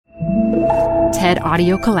TED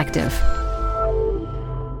Audio Collective.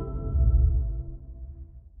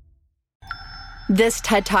 This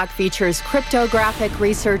TED Talk features cryptographic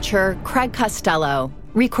researcher Craig Costello,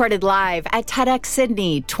 recorded live at TEDx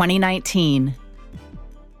Sydney 2019.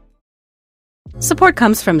 Support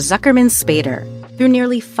comes from Zuckerman Spader. Through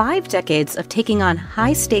nearly 5 decades of taking on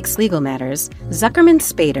high-stakes legal matters, Zuckerman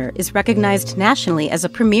Spader is recognized nationally as a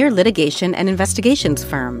premier litigation and investigations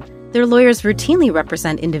firm. Their lawyers routinely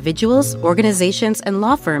represent individuals, organizations, and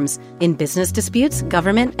law firms in business disputes,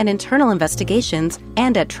 government and internal investigations,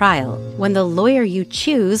 and at trial, when the lawyer you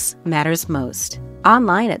choose matters most.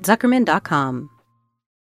 Online at Zuckerman.com.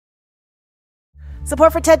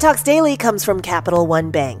 Support for TED Talks Daily comes from Capital One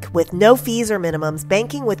Bank. With no fees or minimums,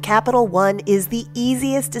 banking with Capital One is the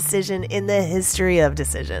easiest decision in the history of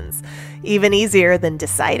decisions. Even easier than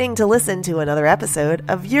deciding to listen to another episode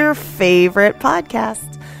of your favorite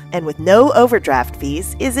podcast. And with no overdraft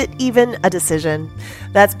fees, is it even a decision?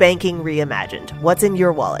 That's banking reimagined. What's in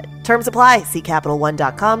your wallet? Terms apply. See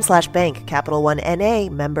CapitalOne.com/bank. Capital One N.A.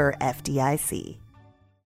 member FDIC.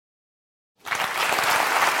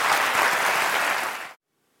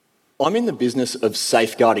 I'm in the business of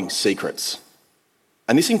safeguarding secrets,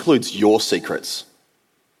 and this includes your secrets.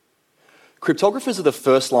 Cryptographers are the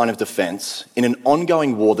first line of defense in an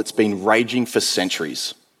ongoing war that's been raging for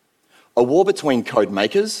centuries. A war between code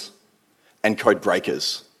makers and code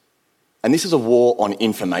breakers. And this is a war on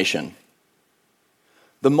information.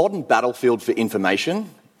 The modern battlefield for information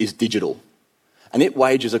is digital, and it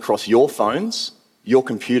wages across your phones, your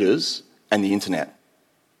computers, and the internet.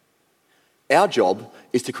 Our job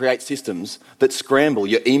is to create systems that scramble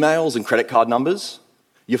your emails and credit card numbers,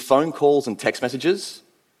 your phone calls and text messages,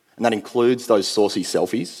 and that includes those saucy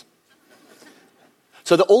selfies,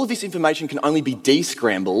 so that all of this information can only be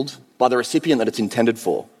de-scrambled by the recipient that it's intended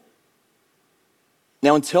for.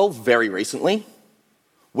 Now, until very recently,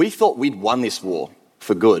 we thought we'd won this war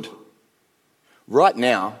for good. Right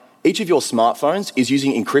now, each of your smartphones is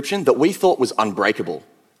using encryption that we thought was unbreakable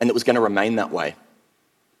and that was going to remain that way.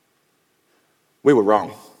 We were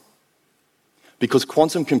wrong. Because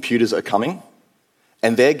quantum computers are coming,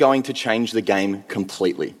 and they're going to change the game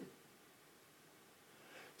completely.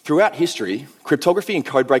 Throughout history, cryptography and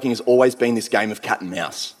code breaking has always been this game of cat and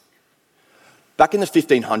mouse. Back in the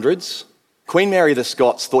 1500s, Queen Mary of the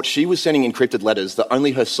Scots thought she was sending encrypted letters that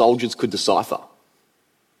only her soldiers could decipher.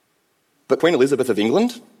 But Queen Elizabeth of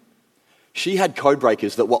England, she had code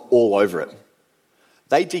breakers that were all over it.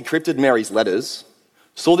 They decrypted Mary's letters,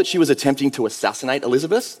 saw that she was attempting to assassinate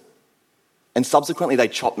Elizabeth, and subsequently they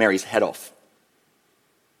chopped Mary's head off.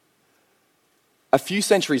 A few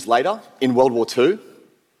centuries later, in World War II,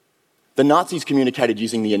 the Nazis communicated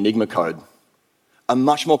using the Enigma code, a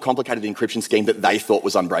much more complicated encryption scheme that they thought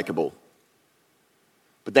was unbreakable.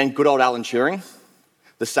 But then good old Alan Turing,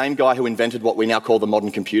 the same guy who invented what we now call the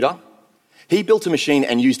modern computer, he built a machine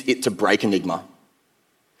and used it to break Enigma.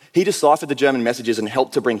 He deciphered the German messages and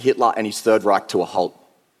helped to bring Hitler and his Third Reich to a halt.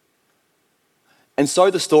 And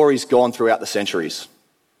so the story's gone throughout the centuries.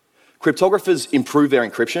 Cryptographers improve their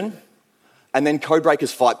encryption, and then code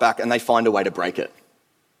breakers fight back and they find a way to break it.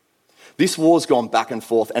 This war's gone back and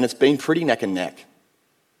forth, and it's been pretty neck and neck.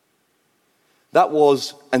 That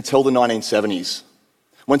was until the 1970s,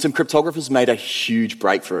 when some cryptographers made a huge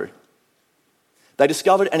breakthrough. They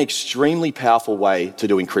discovered an extremely powerful way to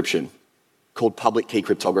do encryption, called public key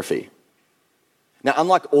cryptography. Now,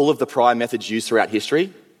 unlike all of the prior methods used throughout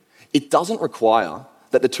history, it doesn't require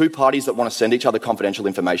that the two parties that want to send each other confidential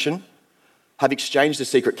information have exchanged a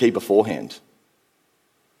secret key beforehand.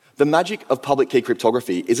 The magic of public key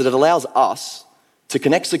cryptography is that it allows us to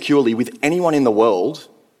connect securely with anyone in the world,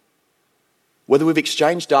 whether we've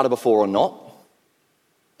exchanged data before or not,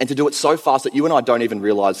 and to do it so fast that you and I don't even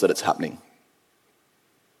realise that it's happening.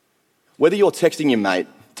 Whether you're texting your mate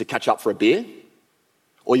to catch up for a beer,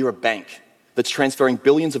 or you're a bank that's transferring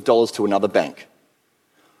billions of dollars to another bank,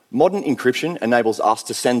 modern encryption enables us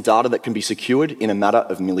to send data that can be secured in a matter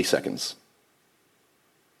of milliseconds.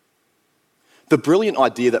 The brilliant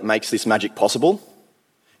idea that makes this magic possible,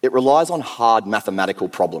 it relies on hard mathematical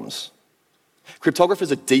problems.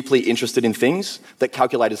 Cryptographers are deeply interested in things that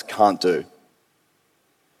calculators can't do.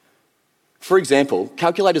 For example,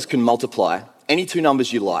 calculators can multiply any two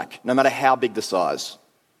numbers you like, no matter how big the size.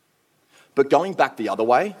 But going back the other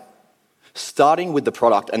way, starting with the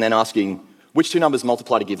product and then asking which two numbers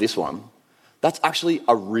multiply to give this one, that's actually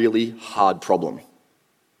a really hard problem.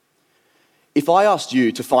 If I asked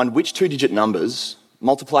you to find which two-digit numbers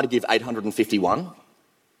multiply to give 851,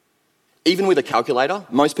 even with a calculator,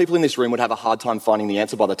 most people in this room would have a hard time finding the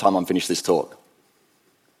answer by the time I'm finished this talk.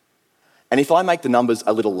 And if I make the numbers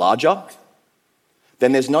a little larger,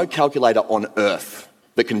 then there's no calculator on Earth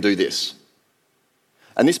that can do this.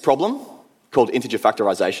 And this problem, called integer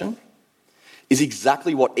factorization, is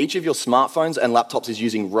exactly what each of your smartphones and laptops is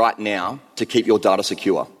using right now to keep your data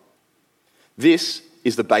secure. This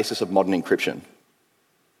is the basis of modern encryption.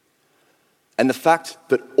 And the fact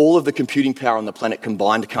that all of the computing power on the planet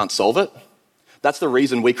combined can't solve it, that's the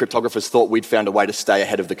reason we cryptographers thought we'd found a way to stay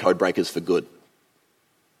ahead of the code breakers for good.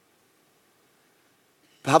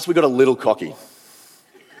 Perhaps we got a little cocky.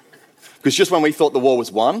 Because just when we thought the war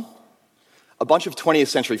was won, a bunch of 20th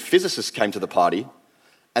century physicists came to the party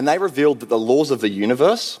and they revealed that the laws of the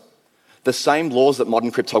universe, the same laws that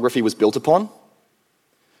modern cryptography was built upon,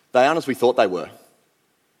 they aren't as we thought they were.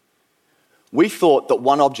 We thought that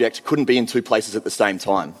one object couldn't be in two places at the same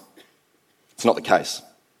time. It's not the case.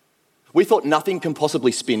 We thought nothing can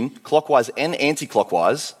possibly spin clockwise and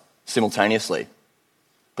anti-clockwise simultaneously.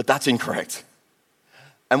 But that's incorrect.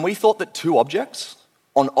 And we thought that two objects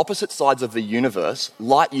on opposite sides of the universe,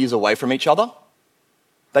 light years away from each other,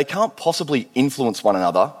 they can't possibly influence one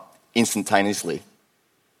another instantaneously.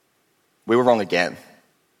 We were wrong again.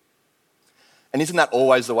 And isn't that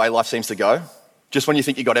always the way life seems to go? Just when you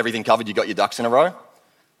think you got everything covered, you got your ducks in a row,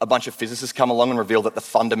 a bunch of physicists come along and reveal that the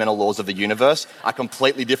fundamental laws of the universe are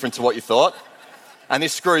completely different to what you thought, and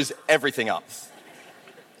this screws everything up.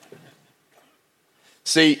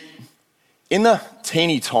 See, in the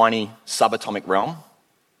teeny tiny subatomic realm,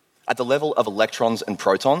 at the level of electrons and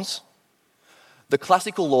protons, the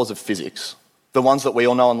classical laws of physics, the ones that we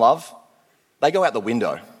all know and love, they go out the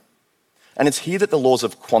window. And it's here that the laws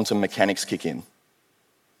of quantum mechanics kick in.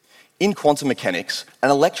 In quantum mechanics, an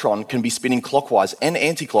electron can be spinning clockwise and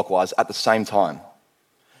anti-clockwise at the same time.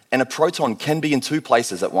 And a proton can be in two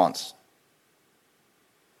places at once.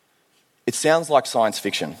 It sounds like science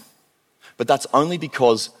fiction, but that's only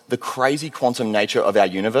because the crazy quantum nature of our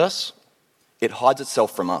universe, it hides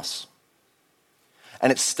itself from us.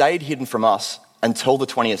 And it stayed hidden from us until the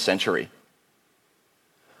 20th century.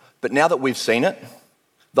 But now that we've seen it,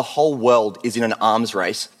 the whole world is in an arms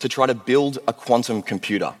race to try to build a quantum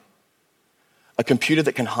computer. A computer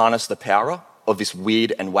that can harness the power of this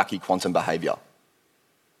weird and wacky quantum behavior.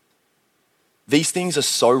 These things are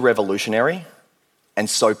so revolutionary and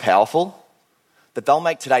so powerful that they'll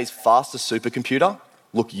make today's fastest supercomputer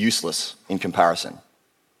look useless in comparison.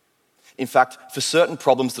 In fact, for certain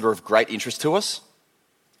problems that are of great interest to us,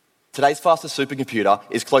 today's fastest supercomputer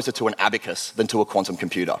is closer to an abacus than to a quantum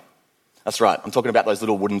computer. That's right, I'm talking about those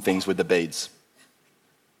little wooden things with the beads.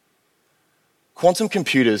 Quantum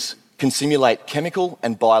computers can simulate chemical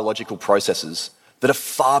and biological processes that are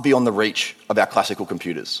far beyond the reach of our classical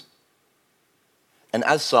computers. And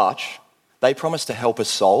as such, they promise to help us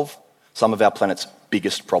solve some of our planet's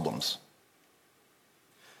biggest problems.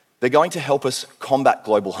 They're going to help us combat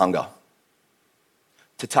global hunger,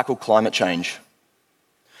 to tackle climate change,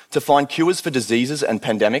 to find cures for diseases and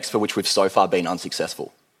pandemics for which we've so far been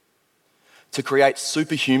unsuccessful, to create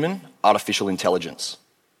superhuman artificial intelligence.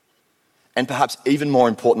 And perhaps even more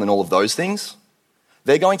important than all of those things,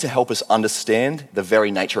 they're going to help us understand the very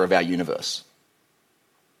nature of our universe.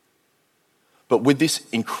 But with this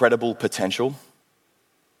incredible potential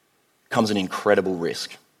comes an incredible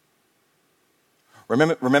risk.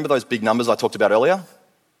 Remember those big numbers I talked about earlier?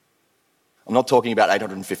 I'm not talking about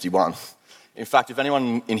 851. In fact, if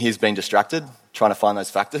anyone in here's been distracted trying to find those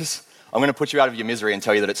factors, I'm going to put you out of your misery and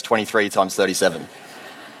tell you that it's 23 times 37.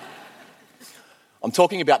 I'm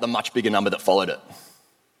talking about the much bigger number that followed it.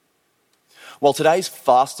 While today's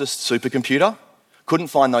fastest supercomputer couldn't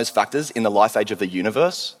find those factors in the life age of the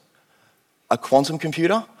universe, a quantum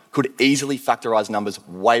computer could easily factorize numbers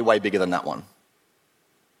way, way bigger than that one.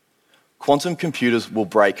 Quantum computers will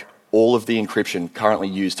break all of the encryption currently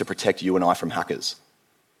used to protect you and I from hackers,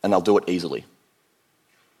 and they'll do it easily.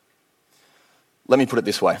 Let me put it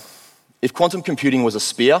this way. If quantum computing was a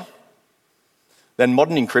spear, then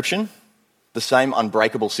modern encryption, the same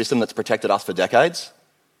unbreakable system that's protected us for decades,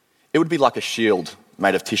 it would be like a shield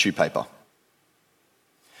made of tissue paper.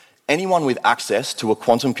 Anyone with access to a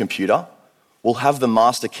quantum computer will have the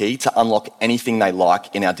master key to unlock anything they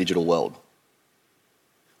like in our digital world.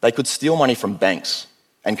 They could steal money from banks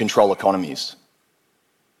and control economies.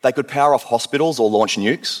 They could power off hospitals or launch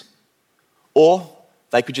nukes, or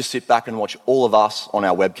they could just sit back and watch all of us on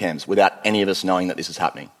our webcams without any of us knowing that this is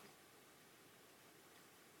happening.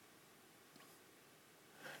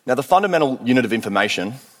 Now, the fundamental unit of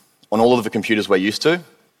information on all of the computers we're used to,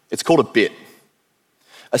 it's called a bit.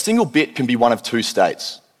 A single bit can be one of two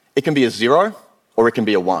states. It can be a 0 or it can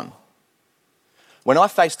be a 1. When I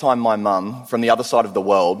FaceTime my mum from the other side of the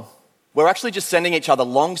world, we're actually just sending each other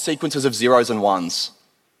long sequences of zeros and ones.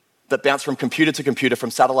 that bounce from computer to computer,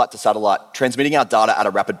 from satellite to satellite, transmitting our data at a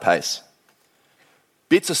rapid pace.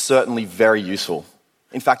 Bits are certainly very useful.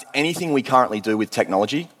 In fact, anything we currently do with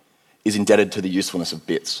technology is indebted to the usefulness of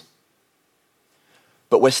bits.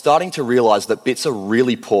 But we're starting to realise that bits are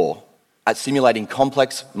really poor at simulating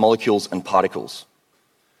complex molecules and particles.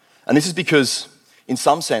 And this is because, in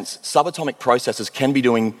some sense, subatomic processes can be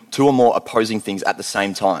doing two or more opposing things at the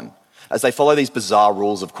same time, as they follow these bizarre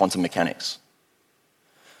rules of quantum mechanics.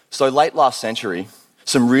 So late last century,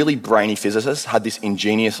 some really brainy physicists had this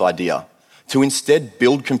ingenious idea to instead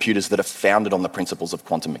build computers that are founded on the principles of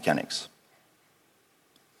quantum mechanics.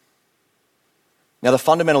 Now, the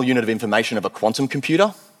fundamental unit of information of a quantum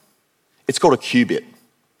computer, it's called a qubit.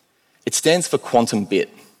 It stands for quantum bit.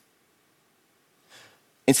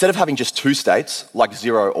 Instead of having just two states, like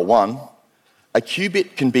 0 or 1, a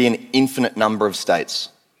qubit can be an infinite number of states.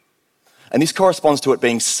 And this corresponds to it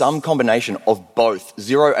being some combination of both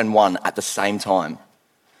 0 and 1 at the same time,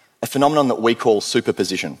 a phenomenon that we call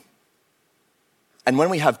superposition. And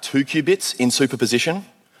when we have two qubits in superposition,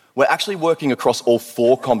 we're actually working across all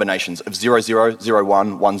four combinations of 00,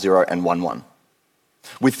 01, 10, and 11.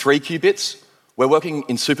 With 3 qubits, we're working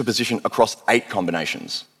in superposition across 8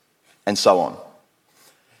 combinations, and so on.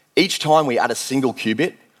 Each time we add a single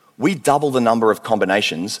qubit, we double the number of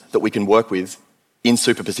combinations that we can work with in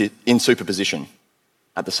superposition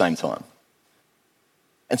at the same time.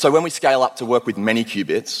 And so when we scale up to work with many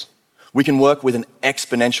qubits, we can work with an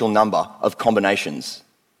exponential number of combinations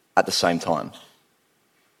at the same time.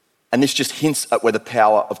 And this just hints at where the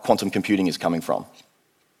power of quantum computing is coming from.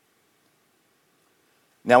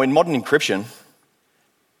 Now, in modern encryption,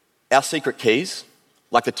 our secret keys,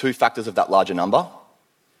 like the 2 factors of that larger number,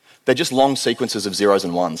 they're just long sequences of zeros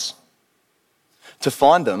and ones. To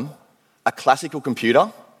find them, a classical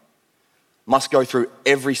computer must go through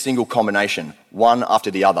every single combination, one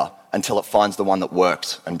after the other, until it finds the one that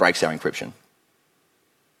works and breaks our encryption.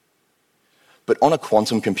 But on a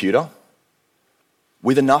quantum computer,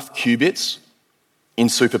 with enough qubits in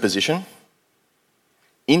superposition,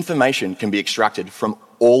 information can be extracted from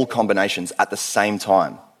all combinations at the same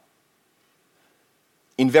time.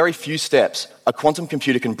 In very few steps, a quantum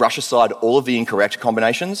computer can brush aside all of the incorrect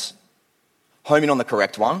combinations, home in on the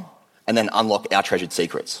correct one, and then unlock our treasured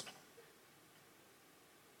secrets.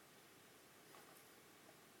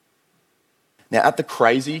 Now, at the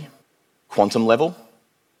crazy quantum level,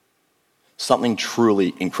 something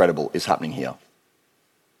truly incredible is happening here.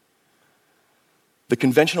 The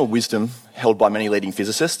conventional wisdom held by many leading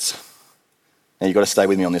physicists, now you've got to stay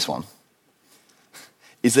with me on this one,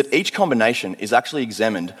 is that each combination is actually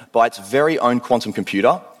examined by its very own quantum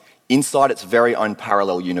computer inside its very own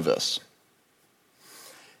parallel universe.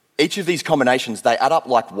 Each of these combinations, they add up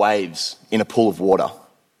like waves in a pool of water.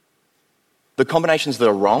 The combinations that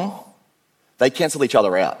are wrong, they cancel each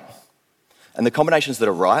other out. And the combinations that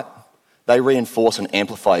are right, they reinforce and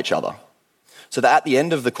amplify each other. So that at the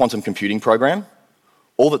end of the quantum computing program,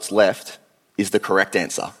 all that's left is the correct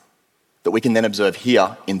answer that we can then observe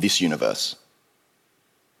here in this universe.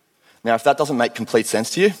 Now, if that doesn't make complete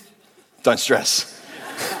sense to you, don't stress.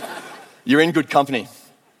 You're in good company.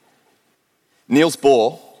 Niels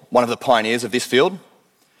Bohr, one of the pioneers of this field,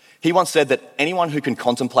 he once said that anyone who can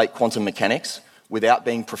contemplate quantum mechanics without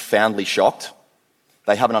being profoundly shocked,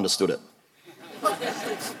 they haven't understood it.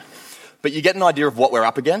 But you get an idea of what we're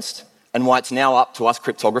up against and why it's now up to us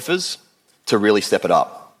cryptographers to really step it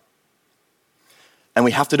up. And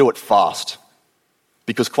we have to do it fast,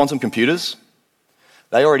 because quantum computers,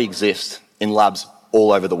 they already exist in labs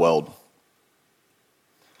all over the world.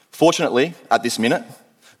 Fortunately, at this minute,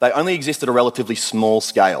 they only exist at a relatively small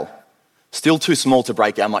scale, still too small to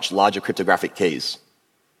break our much larger cryptographic keys.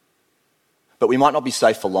 But we might not be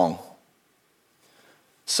safe for long.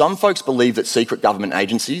 Some folks believe that secret government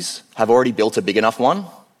agencies have already built a big enough one,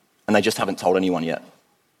 and they just haven't told anyone yet.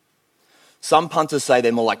 Some punters say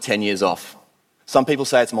they're more like 10 years off. Some people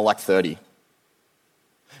say it's more like 30.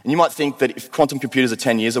 And you might think that if quantum computers are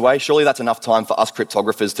 10 years away, surely that's enough time for us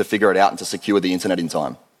cryptographers to figure it out and to secure the internet in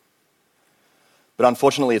time. But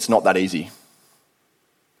unfortunately, it's not that easy.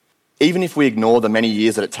 Even if we ignore the many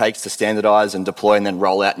years that it takes to standardize and deploy and then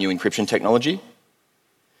roll out new encryption technology,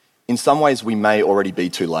 in some ways we may already be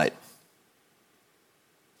too late.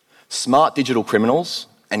 Smart digital criminals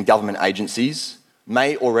and government agencies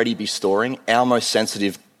may already be storing our most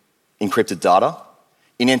sensitive encrypted data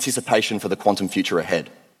in anticipation for the quantum future ahead.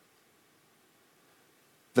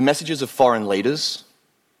 The messages of foreign leaders,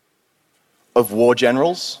 of war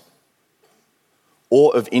generals,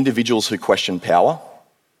 or of individuals who question power,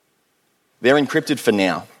 they're encrypted for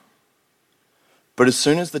now. But as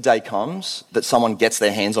soon as the day comes that someone gets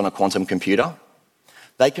their hands on a quantum computer,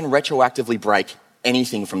 they can retroactively break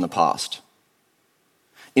anything from the past.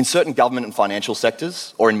 In certain government and financial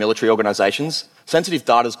sectors, or in military organisations, sensitive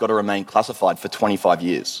data's got to remain classified for 25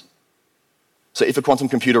 years. So if a quantum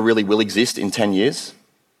computer really will exist in 10 years,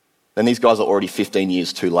 then these guys are already 15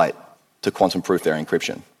 years too late to quantum-proof their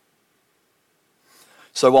encryption.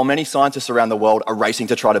 So while many scientists around the world are racing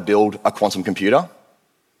to try to build a quantum computer,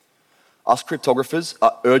 us cryptographers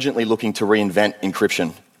are urgently looking to reinvent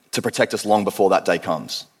encryption to protect us long before that day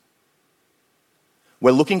comes.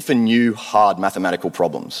 We're looking for new, hard mathematical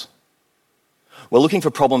problems. We're looking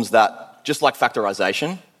for problems that, just like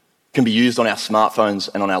factorization, can be used on our smartphones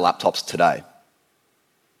and on our laptops today.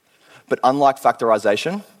 But unlike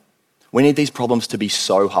factorization, we need these problems to be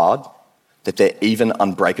so hard that they're even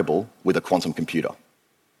unbreakable with a quantum computer.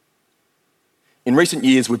 In recent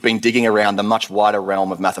years, we've been digging around the much wider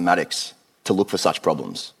realm of mathematics to look for such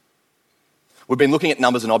problems. We've been looking at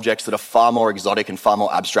numbers and objects that are far more exotic and far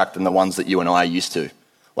more abstract than the ones that you and I are used to,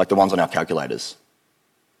 like the ones on our calculators.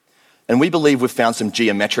 And we believe we've found some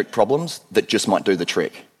geometric problems that just might do the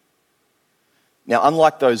trick. Now,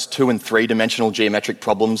 unlike those 2- and 3-dimensional geometric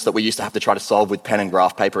problems that we used to have to try to solve with pen and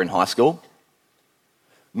graph paper in high school,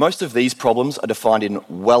 most of these problems are defined in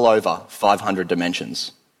well over 500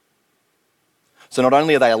 dimensions. So not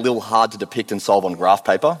only are they a little hard to depict and solve on graph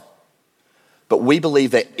paper, but we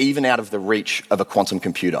believe they're even out of the reach of a quantum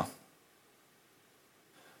computer.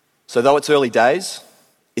 So though it's early days,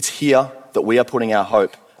 it's here that we are putting our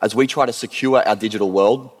hope as we try to secure our digital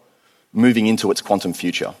world moving into its quantum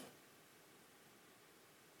future.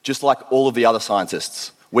 Just like all of the other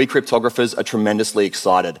scientists, we cryptographers are tremendously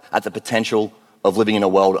excited at the potential of living in a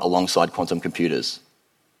world alongside quantum computers.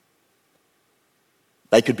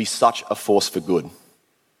 They could be such a force for good.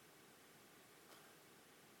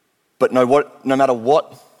 But no matter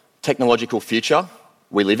what technological future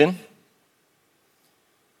we live in,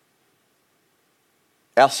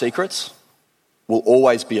 our secrets will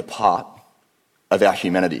always be a part of our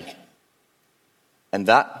humanity. And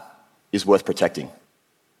that is worth protecting.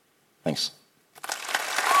 Thanks.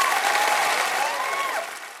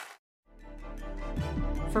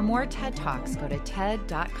 For more TED Talks, go to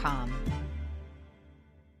TED.com.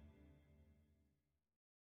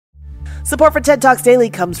 Support for TED Talks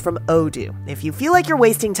Daily comes from Odoo. If you feel like you're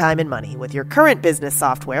wasting time and money with your current business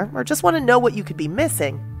software, or just want to know what you could be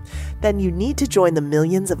missing, then you need to join the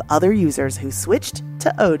millions of other users who switched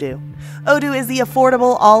to Odoo. Odoo is the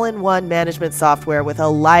affordable all-in-one management software with a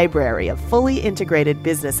library of fully integrated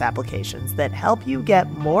business applications that help you get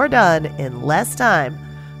more done in less time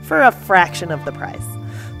for a fraction of the price.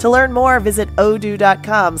 To learn more, visit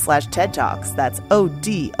odoo.com/TED Talks. That's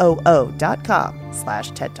odoo.com/TED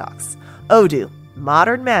Talks. Odoo,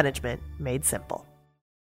 modern management made simple.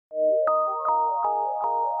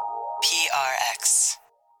 PRX.